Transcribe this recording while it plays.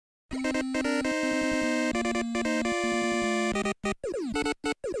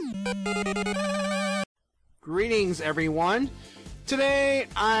Greetings, everyone. Today,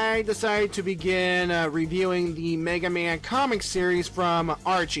 I decided to begin reviewing the Mega Man comic series from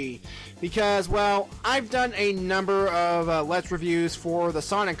Archie. Because, well, I've done a number of Let's Reviews for the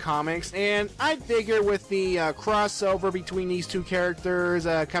Sonic comics, and I figure with the crossover between these two characters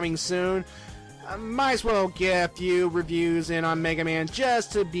coming soon, I might as well get a few reviews in on Mega Man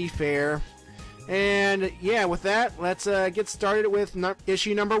just to be fair. And yeah, with that, let's get started with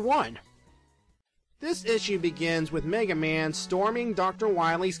issue number 1. This issue begins with Mega Man storming Dr.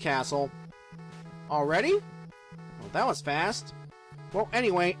 Wily's castle. Already? Well, that was fast. Well,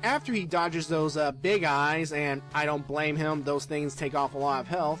 anyway, after he dodges those big eyes, and I don't blame him, those things take off a lot of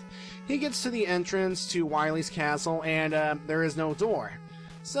health, he gets to the entrance to Wily's castle, and there is no door.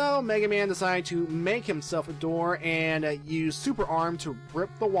 So, Mega Man decided to make himself a door and use Super Arm to rip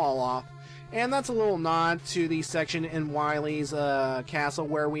the wall off. And that's a little nod to the section in Wily's castle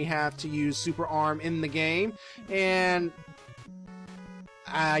where we have to use Super Arm in the game. And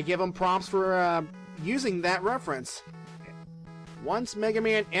I give him props for using that reference. Once Mega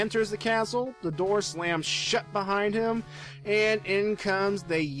Man enters the castle, the door slams shut behind him, and in comes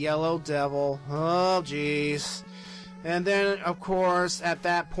the Yellow Devil. Oh, jeez. And then, of course, at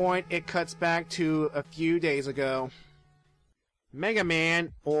that point, it cuts back to a few days ago. Mega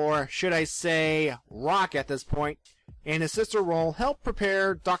Man, or should I say Rock at this point, and his sister Roll help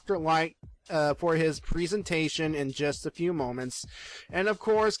prepare Dr. Light for his presentation in just a few moments. And of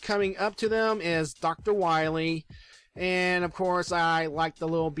course, coming up to them is Dr. Wily. And of course, I like the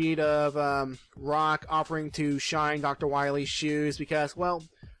little beat of Rock offering to shine Dr. Wily's shoes because, well,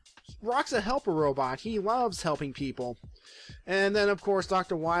 Rock's a helper robot. He loves helping people. And then, of course,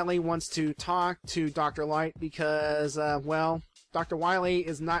 Dr. Wily wants to talk to Dr. Light because, well, Dr. Wily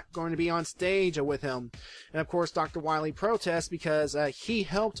is not going to be on stage with him. And of course, Dr. Wily protests because he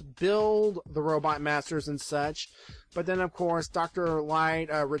helped build the Robot Masters and such. But then, of course, Dr. Light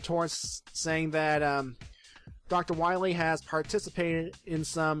retorts saying that Dr. Wily has participated in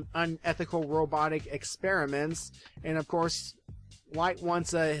some unethical robotic experiments. And of course, Light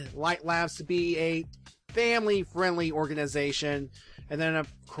wants Light Labs to be a family-friendly organization. And then, of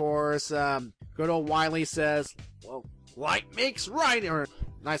course, good old Wily says, well, Light makes right, or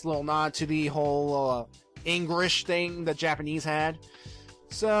nice little nod to the whole English thing the Japanese had.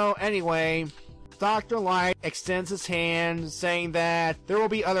 So anyway, Dr. Light extends his hand saying that there will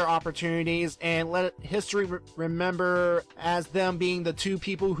be other opportunities and let history remember as them being the two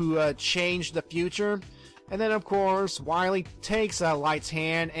people who changed the future. And then of course Wily takes Light's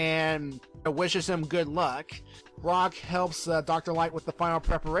hand and wishes him good luck. Rock helps Dr. Light with the final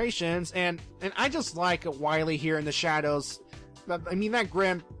preparations, and I just like Wily here in the shadows. I mean, that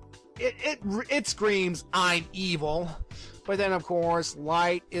grin, it screams, I'm evil. But then, of course,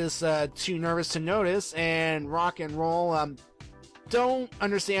 Light is too nervous to notice, and Rock and Roll don't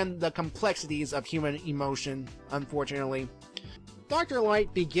understand the complexities of human emotion, unfortunately. Dr.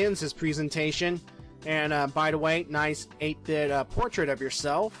 Light begins his presentation, and by the way, nice 8-bit portrait of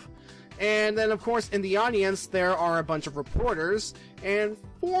yourself. And then, of course, in the audience, there are a bunch of reporters, and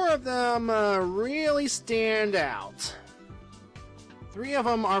 4 of them really stand out. 3 of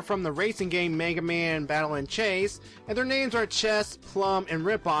them are from the racing game Mega Man Battle and Chase, and their names are Chess, Plum, and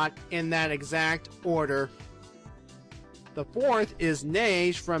Ripbot in that exact order. The 4th is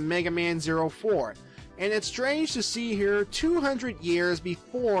Neige from Mega Man 04, and it's strange to see her 200 years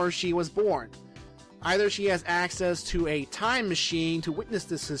before she was born. Either she has access to a time machine to witness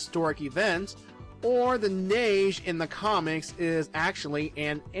this historic event, or the Neige in the comics is actually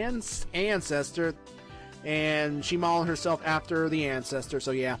an ancestor, and she modeled herself after the ancestor,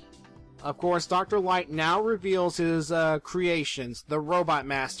 so yeah. Of course, Dr. Light now reveals his creations, the Robot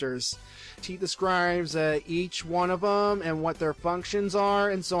Masters. He describes each one of them and what their functions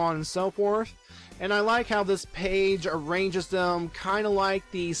are, and so on and so forth. And I like how this page arranges them kind of like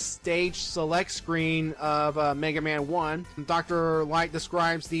the stage select screen of Mega Man 1. Dr. Light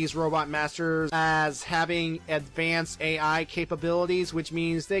describes these Robot Masters as having advanced AI capabilities, which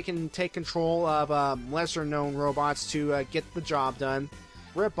means they can take control of lesser known robots to get the job done.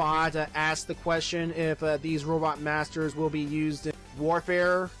 Ripbot asks the question if these Robot Masters will be used in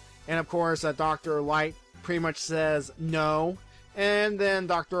warfare, and of course Dr. Light pretty much says no, and then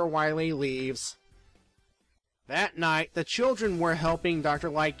Dr. Wily leaves. That night, the children were helping Dr.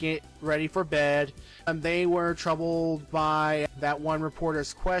 Light get ready for bed, and they were troubled by that one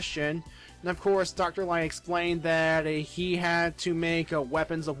reporter's question. And of course, Dr. Light explained that he had to make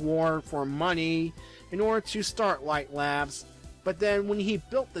weapons of war for money in order to start Light Labs. But then when he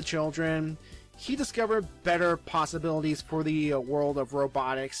built the children, he discovered better possibilities for the world of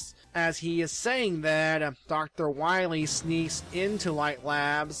robotics, as he is saying that Dr. Wily sneaks into Light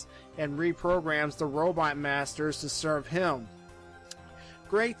Labs and reprograms the robot masters to serve him.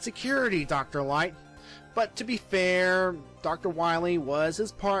 Great security, Dr. Light. But to be fair, Dr. Wily was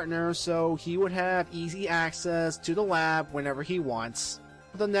his partner, so he would have easy access to the lab whenever he wants.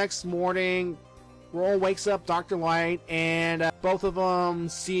 The next morning, Roll wakes up Dr. Light, and both of them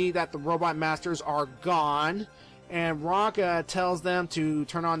see that the robot masters are gone. And Rock tells them to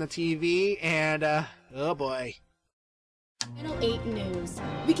turn on the TV, and oh boy. Channel 8 News.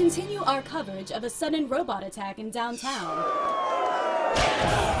 We continue our coverage of a sudden robot attack in downtown.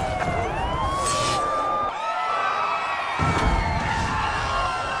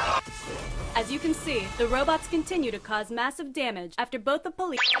 As you can see, the robots continue to cause massive damage after both the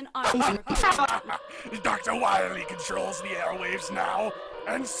police and Archie Dr. Wily controls the airwaves now,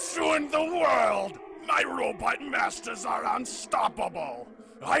 and soon the world! My robot masters are unstoppable!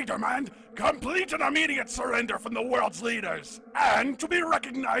 I demand complete and immediate surrender from the world's leaders, and to be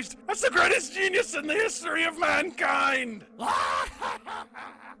recognized as the greatest genius in the history of mankind!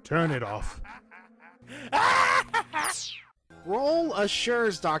 Turn it off. Roll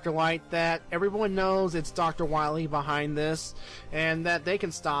assures Dr. Light that everyone knows it's Dr. Wily behind this, and that they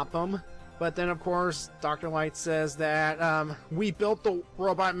can stop him. But then, of course, Dr. Light says that, we built the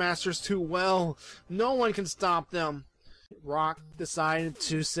Robot Masters too well. No one can stop them. Rock decided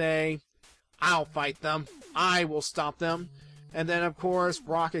to say, I'll fight them. I will stop them. And then, of course,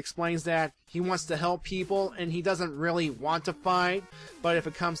 Rock explains that he wants to help people, and he doesn't really want to fight, but if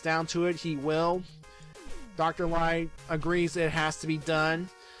it comes down to it, he will. Dr. Light agrees it has to be done,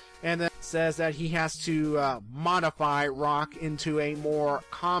 and then says that he has to modify Rock into a more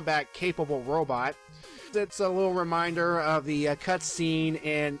combat-capable robot. It's a little reminder of the cutscene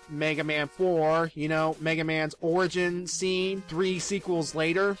in Mega Man 4, you know, Mega Man's origin scene 3 sequels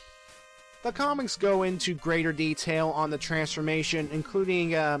later. The comics go into greater detail on the transformation,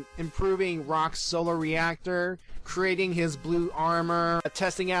 including improving Rock's solar reactor, creating his blue armor,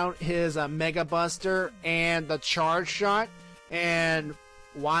 testing out his Mega Buster, and the charge shot. And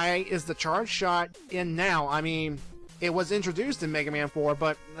why is the charge shot in now? I mean, it was introduced in Mega Man 4,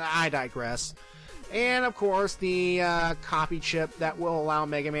 but I digress. And of course, the copy chip that will allow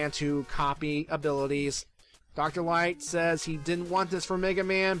Mega Man to copy abilities. Dr. Light says he didn't want this for Mega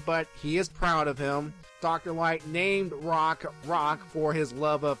Man, but he is proud of him. Dr. Light named Rock for his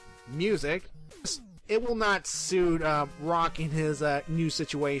love of music. It will not suit Rock in his new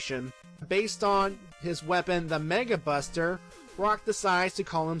situation. Based on his weapon, the Mega Buster, Rock decides to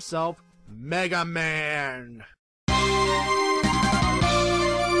call himself Mega Man.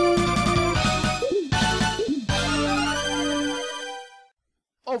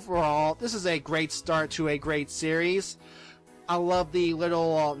 Overall, this is a great start to a great series. I love the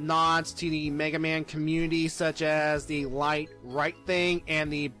little nods to the Mega Man community, such as the Light Right Thing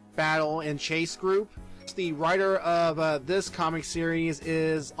and the Battle and Chase group. The writer of this comic series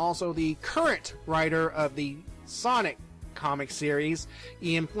is also the current writer of the Sonic comic series,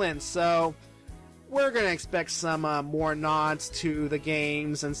 Ian Flynn. So we're going to expect some more nods to the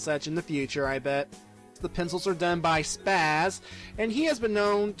games and such in the future, I bet. The pencils are done by Spaz, and he has been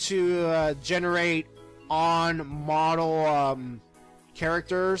known to generate on-model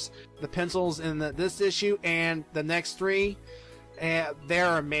characters. The pencils in this issue and the next 3,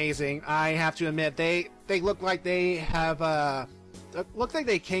 they're amazing. I have to admit, they look like they have look like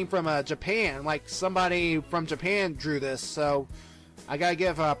they came from Japan, like somebody from Japan drew this. So I gotta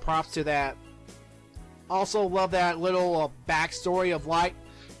give props to that. Also, love that little backstory of Light,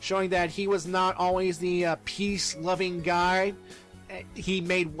 showing that he was not always the peace-loving guy. He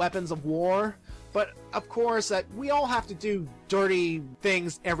made weapons of war. But, of course, we all have to do dirty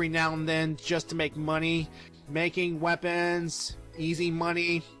things every now and then just to make money. Making weapons, easy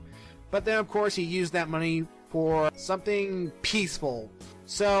money. But then, of course, he used that money for something peaceful.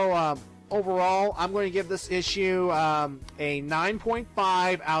 So, overall, I'm going to give this issue a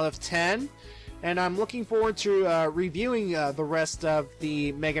 9.5 out of 10. And I'm looking forward to reviewing the rest of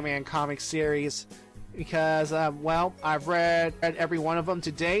the Mega Man comic series, because, well, I've read every one of them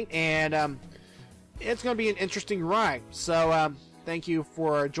to date, and it's going to be an interesting ride. So, thank you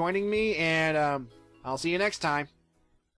for joining me, and I'll see you next time.